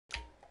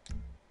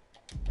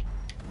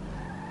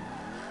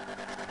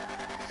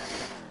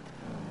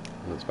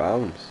Let's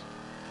bounce.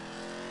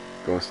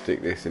 Go and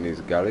stick this in his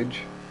garage.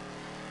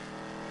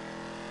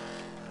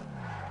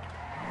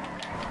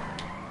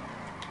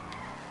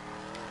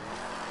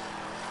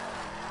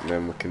 And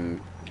then we can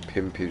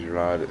pimp his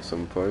ride at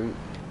some point.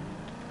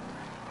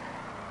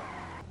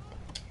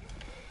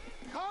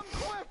 Come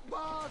quick,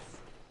 boss!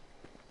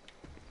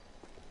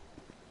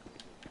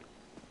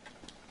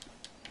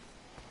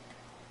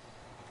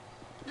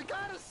 You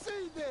gotta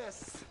see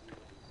this!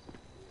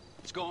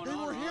 What's going on?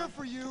 They were here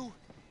for you.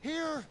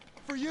 Here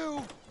for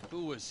you.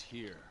 Who was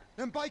here?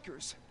 Them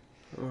bikers.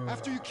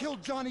 After you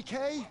killed Johnny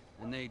K.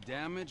 And they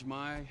damage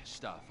my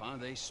stuff, huh?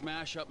 They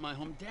smash up my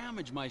home,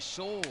 damage my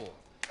soul.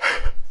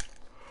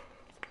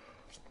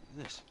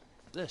 This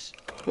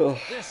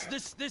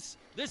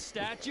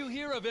statue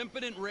here of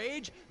impotent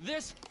rage,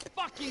 this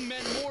fucking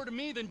meant more to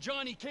me than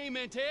Johnny K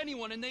meant to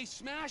anyone, and they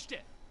smashed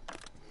it.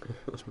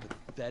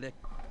 Pathetic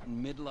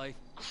midlife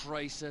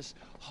crisis,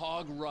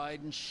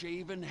 hog-riding,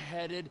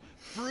 shaven-headed,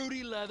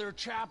 fruity leather,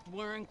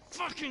 chapped-wearing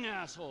fucking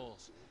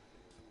assholes.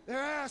 They're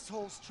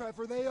assholes,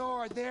 Trevor. They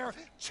are. They're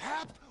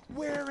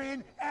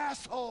chap-wearing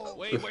assholes.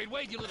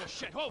 Wait, you little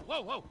shit.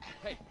 Whoa.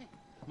 Hey,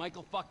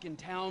 Michael fucking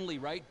Townley,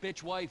 right?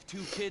 Bitch wife,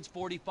 2 kids,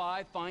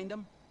 45. Find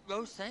him.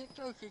 Los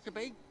Santos is a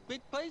big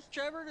place,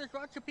 Trevor. There's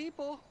lots of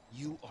people.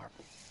 You are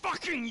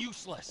fucking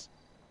useless.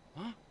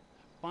 Huh?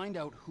 Find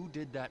out who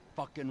did that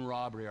fucking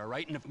robbery, all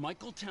right? And if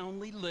Michael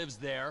Townley lives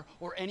there,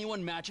 or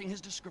anyone matching his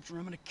description,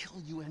 I'm gonna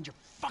kill you and your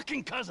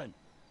fucking cousin.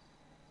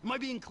 Am I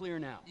being clear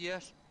now?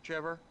 Yes,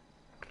 Trevor.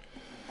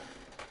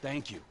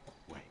 Thank you.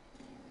 Wait.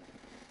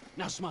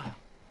 Now smile.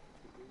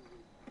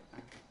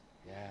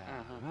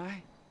 Yeah,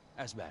 right?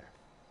 That's better.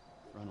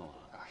 Run along.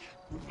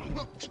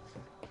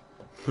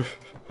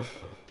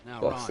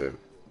 Now, Ron,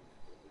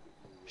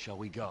 shall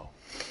we go?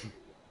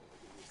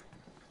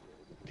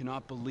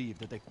 Cannot believe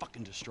that they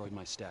fucking destroyed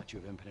my statue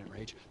of impotent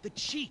rage. The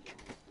cheek,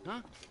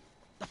 huh?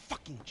 The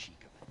fucking cheek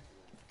of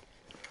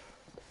it.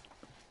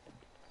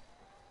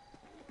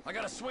 I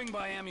gotta swing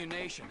by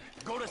ammunition.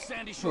 Go to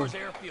Sandy Shores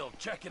Airfield,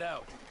 check it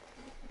out.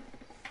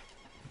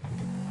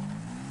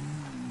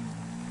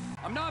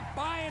 I'm not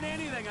buying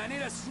anything. I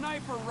need a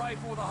sniper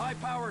rifle with a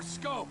high-powered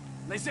scope.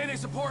 They say they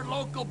support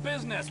local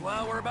business.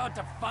 Well, we're about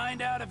to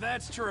find out if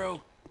that's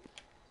true.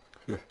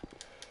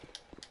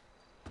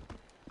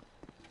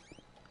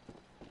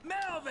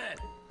 Melvin!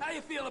 How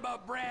you feel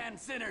about brand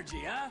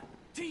synergy, huh?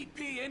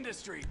 TP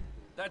Industry.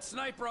 That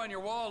sniper on your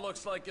wall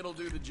looks like it'll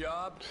do the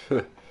job.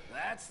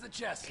 That's the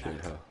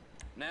chestnut.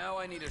 Now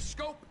I need a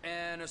scope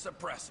and a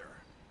suppressor.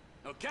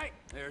 Okay,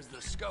 there's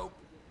the scope.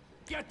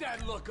 Get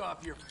that look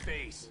off your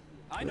face.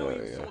 I know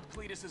you sold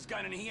Cletus his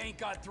gun and he ain't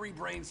got 3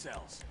 brain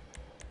cells.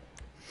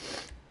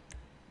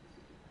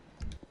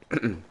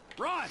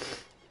 Ron,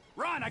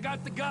 I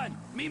got the gun.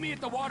 Meet me at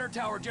the water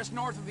tower just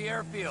north of the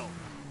airfield.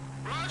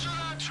 Roger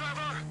that,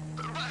 Trevor.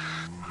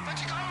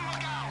 But you gotta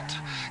look out,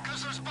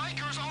 because there's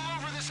bikers all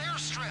over this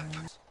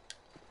airstrip.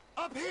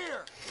 Up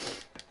here!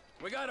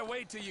 We gotta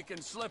wait till you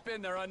can slip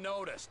in there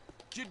unnoticed.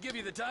 Should give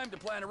you the time to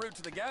plan a route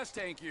to the gas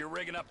tank you're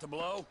rigging up to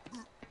blow.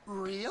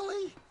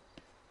 Really?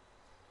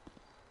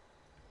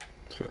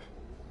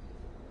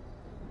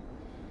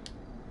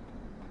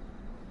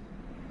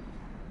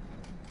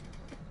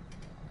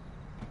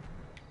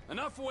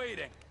 Enough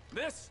waiting.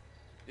 This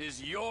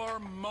is your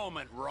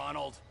moment,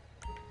 Ronald.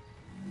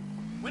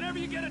 Whenever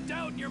you get a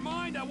doubt in your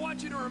mind, I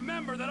want you to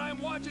remember that I'm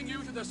watching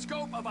you through the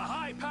scope of a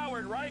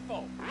high-powered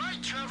rifle.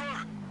 Right,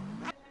 Trevor.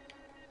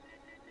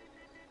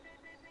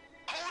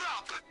 Hold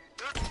up.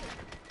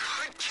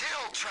 Good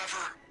kill,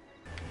 Trevor.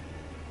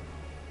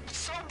 It's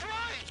so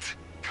bright.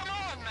 Come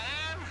on,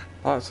 man.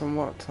 That's on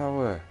what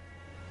tower?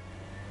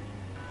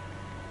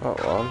 That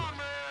Come one. on,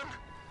 man.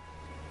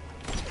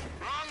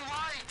 Wrong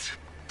light.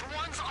 The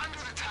one's under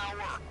the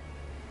tower.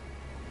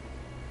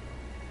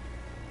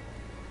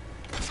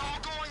 It's all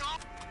going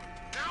off.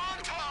 They're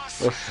on to us.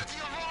 The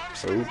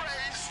alarm's been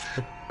raised.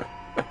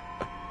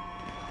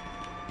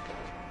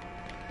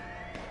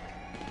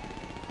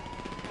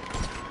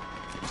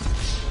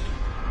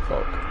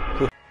 Fuck.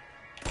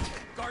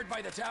 Guard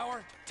by the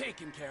tower,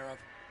 taken care of.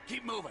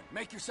 Keep moving,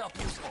 make yourself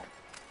useful.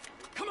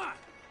 Come on,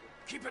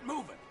 keep it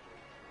moving.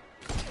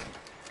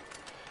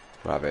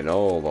 We're having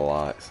all the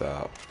lights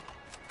out.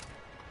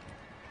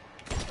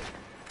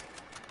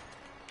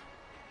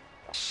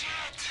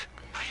 Shit!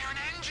 I hear an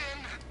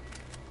engine.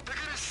 They're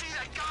gonna see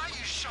that guy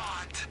you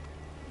shot.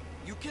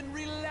 You can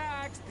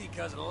relax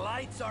because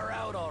lights are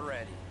out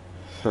already.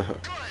 Good.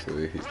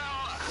 Sweet.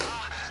 Well,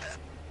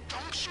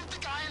 don't shoot the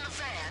guy in the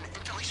van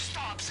until he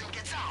stops and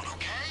gets out,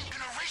 okay? You're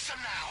gonna race him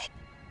now.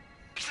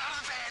 He's out of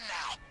the van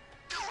now.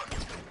 Do him.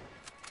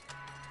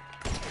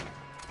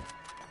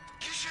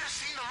 You should have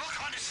seen the look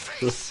on his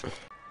face.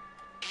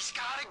 He's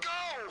gotta go.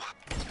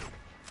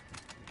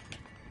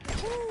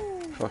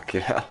 Fuck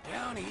yeah.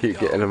 Down he Keep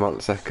getting him on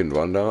the second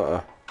one, don't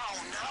I?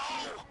 Oh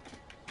no!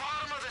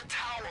 Bottom of the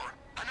tower.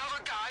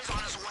 Another guy's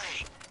on his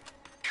way.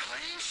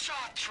 Clean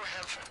shot,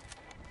 Trev.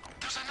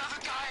 There's another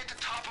guy at the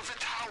top of the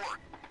tower.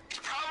 He's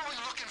probably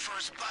looking for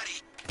his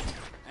buddy.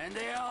 And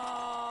they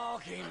all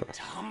came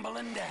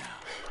tumbling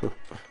down.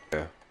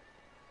 Yeah.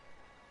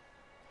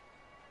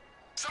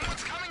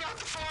 Someone's coming out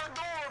the far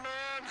door,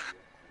 man.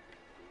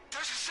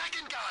 There's a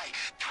second guy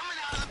coming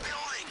out of the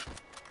building.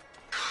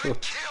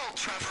 Good kill,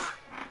 Trevor.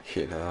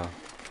 You know.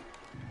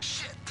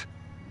 Shit.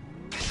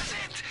 This is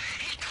it.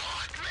 He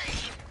clocked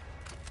me.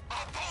 A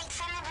bolt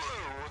from the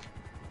blue.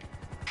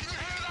 Can you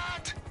hear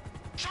that?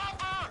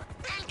 Chopper,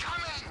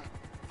 incoming.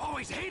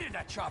 Always hated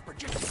that chopper.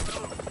 Just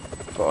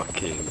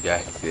Fucking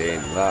get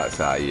in. That's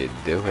how you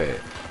do it.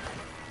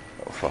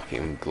 Oh,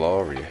 fucking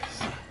glorious.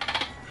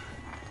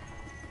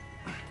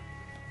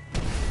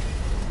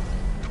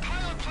 The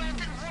pilot plan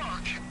didn't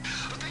work,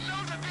 but they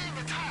know they're being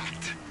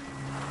attacked.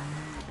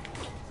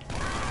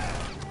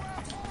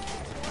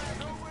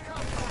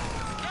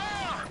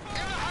 There!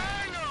 In the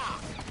hangar!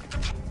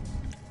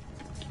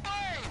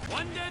 Plane!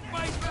 one dead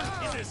viper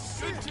is as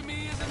good to me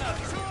as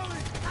another.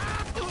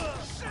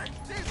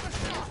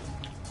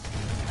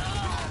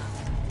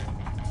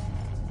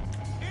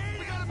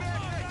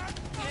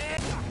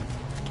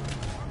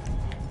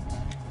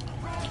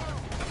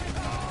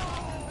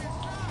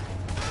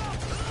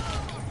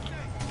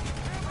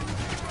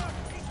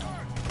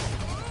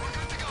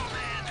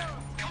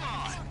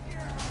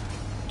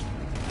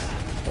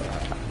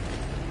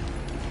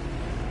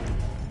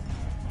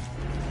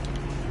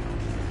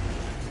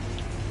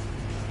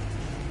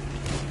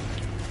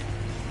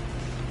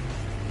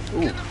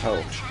 Ooh,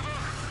 hell.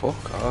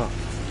 Fuck off.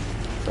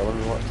 Telling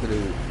me what to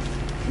do.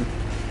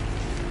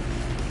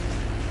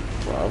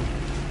 Wow.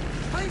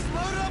 Place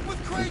loaded up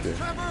with crates, Okay.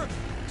 Trevor!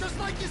 Just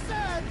like you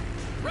said!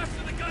 Rest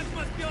of the guns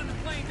must be on the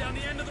plane down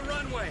the end of the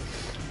runway.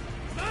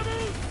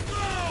 Vamos,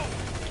 go!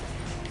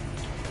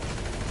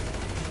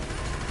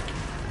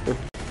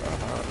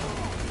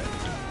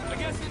 I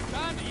guess it's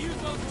time to use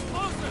those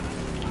explosives.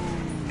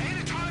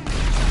 Anytime.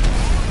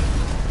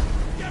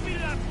 Get me to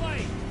that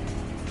plane.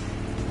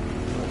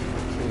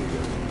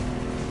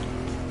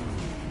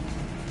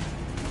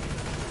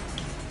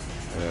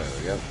 There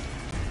we go.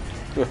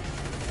 Come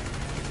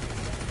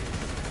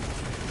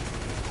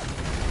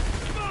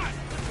on,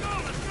 let's go,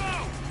 let's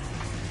go.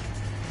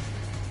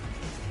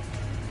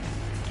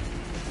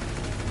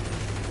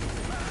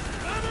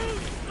 Vamos,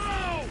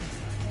 go!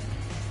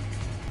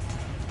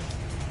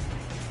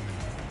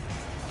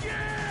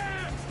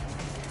 Yeah!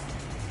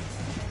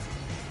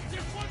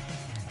 Just one.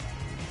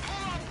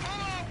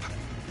 Pull up!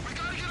 We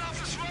gotta get off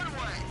this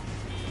runway.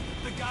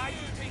 The guy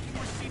who's taking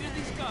receipt of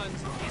these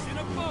guns is in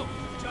a boat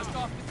just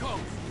off the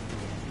coast.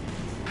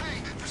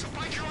 Hey, there's a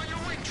biker on your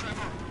wing,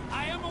 Trevor.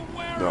 I am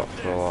aware Not of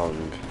this. for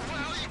long.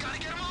 Well, you gotta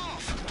get him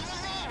off. Do a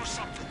roll or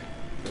something.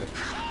 Oh,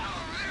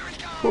 there he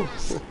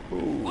goes.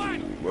 What?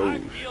 I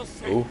feel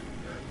safe. Oh,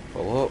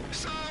 pull up.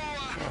 So,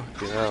 Fucking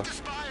who hell. might the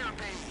spire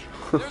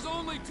be? There's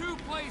only two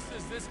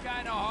places this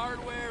kind of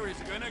hardware is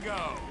gonna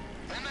go.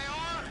 And they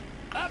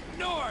are? Up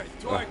north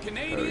to Ah, our there we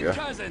Canadian go.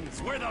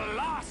 cousins, where the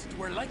lost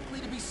were likely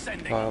to be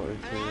sending. Pilot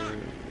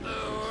thing.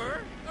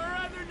 Or our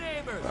other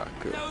neighbors, Ah,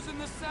 cool. those in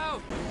the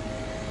south.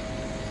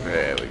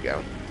 There we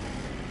go.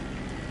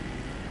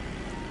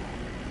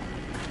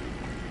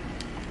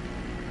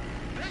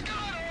 They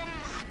got him.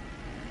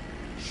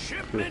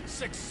 Shipment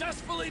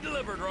successfully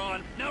delivered,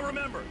 Ron. Now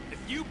remember, if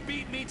you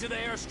beat me to the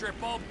airstrip,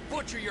 I'll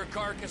butcher your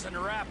carcass and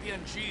wrap you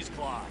in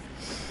cheesecloth.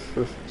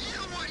 You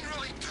wouldn't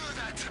really do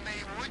that to me,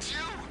 would you?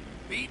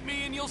 Beat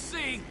me and you'll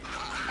see.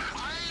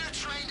 I ain't a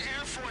trained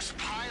Air Force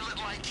pilot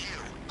like you.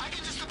 I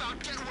can just about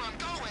get where I'm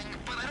going,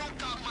 but I don't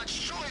got much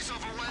choice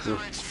over whether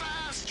it's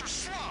fast or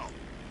slow.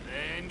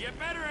 Then get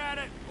better at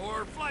it,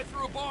 or fly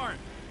through a barn.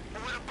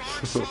 Would a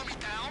barn slow me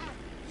down?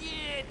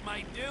 Yeah, it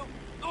might do.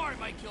 Or it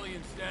might kill you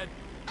instead.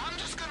 I'm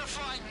just gonna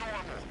fly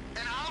normal,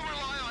 and I'll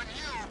rely on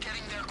you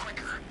getting there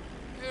quicker.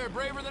 You're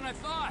braver than I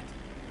thought.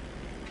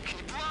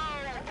 Keep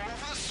low,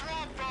 over the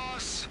swamp,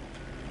 boss.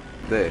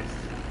 This.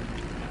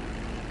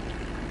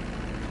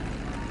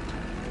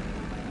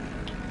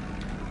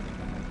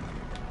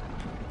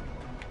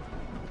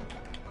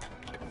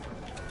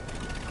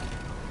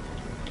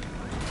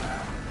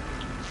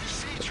 You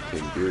see, Trevor?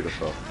 Fucking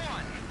beautiful.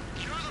 One,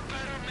 you're the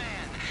better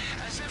man,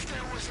 as if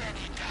there was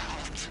any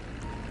doubt.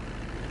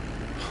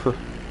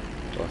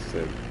 That's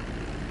it.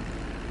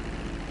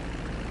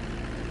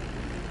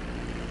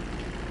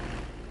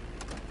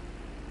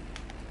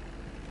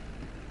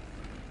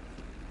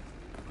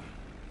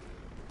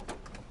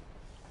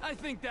 I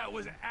think that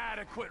was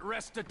adequate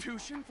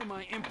restitution for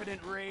my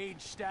impotent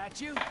rage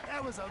statue.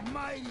 That was a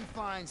mighty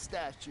fine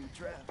statue,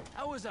 Trev.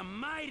 That was a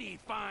mighty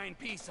fine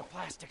piece of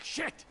plastic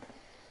shit.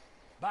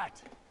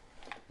 But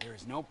there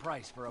is no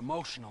price for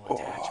emotional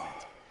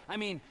attachment. I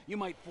mean, you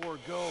might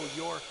forego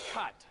your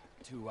cut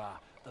to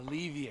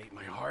alleviate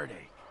my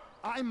heartache.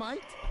 I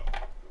might?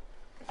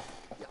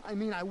 Yeah, I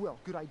mean, I will.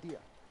 Good idea.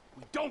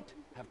 We don't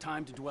have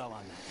time to dwell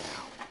on that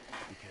now,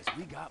 because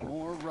we got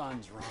more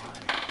runs, Ron.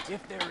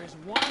 If there is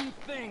one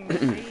thing that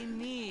they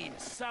need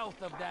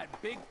south of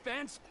that big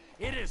fence,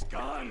 it is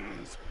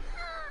guns.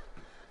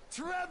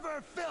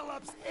 Trevor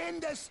Phillips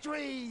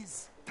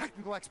Industries!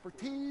 Technical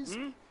expertise,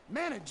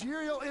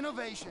 managerial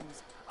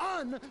innovations,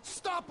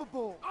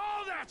 unstoppable.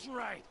 Oh, that's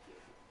right.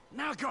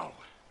 Now go.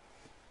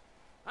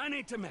 I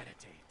need to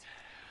meditate.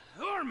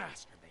 Or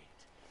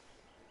masturbate.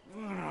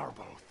 Or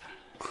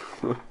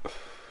both.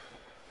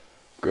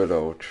 Good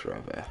old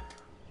Trevor.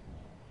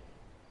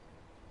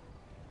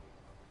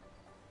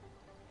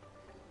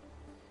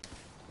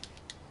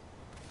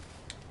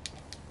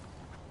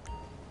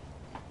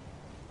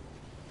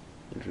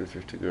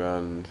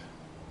 $150,000.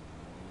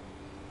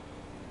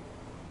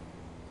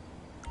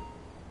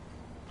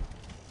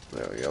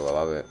 There we go,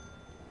 I'll have it.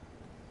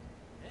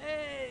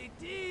 Hey,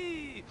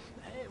 D!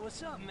 Hey,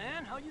 what's up,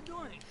 man? How you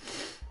doing?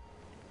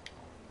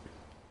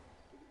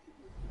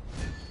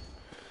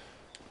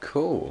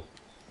 Cool.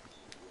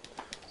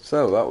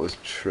 So that was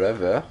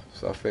Trevor.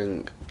 So I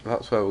think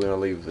that's where we're going to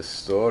leave the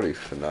story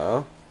for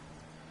now.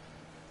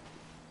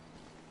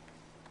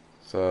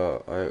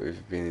 So I hope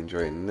you've been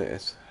enjoying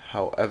this.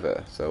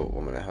 However, so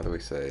 1 minute, how do we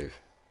save?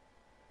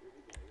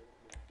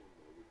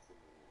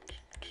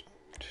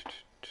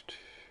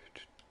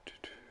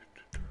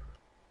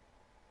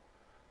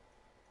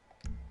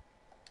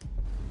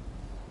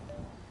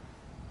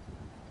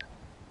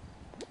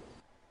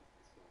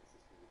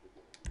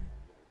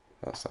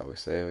 That's how we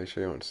save. Are you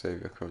sure you want to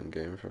save your current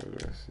game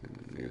progress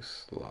in new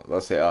slot?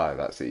 That's it.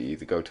 That's it. You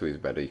either go to his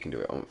bed or you can do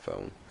it on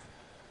phone.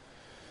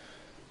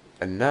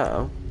 And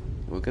now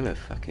we're gonna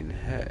fucking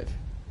head.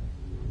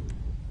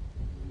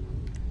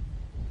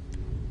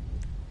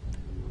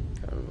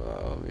 Can't remember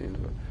what I mean,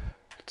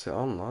 but to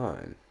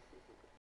online.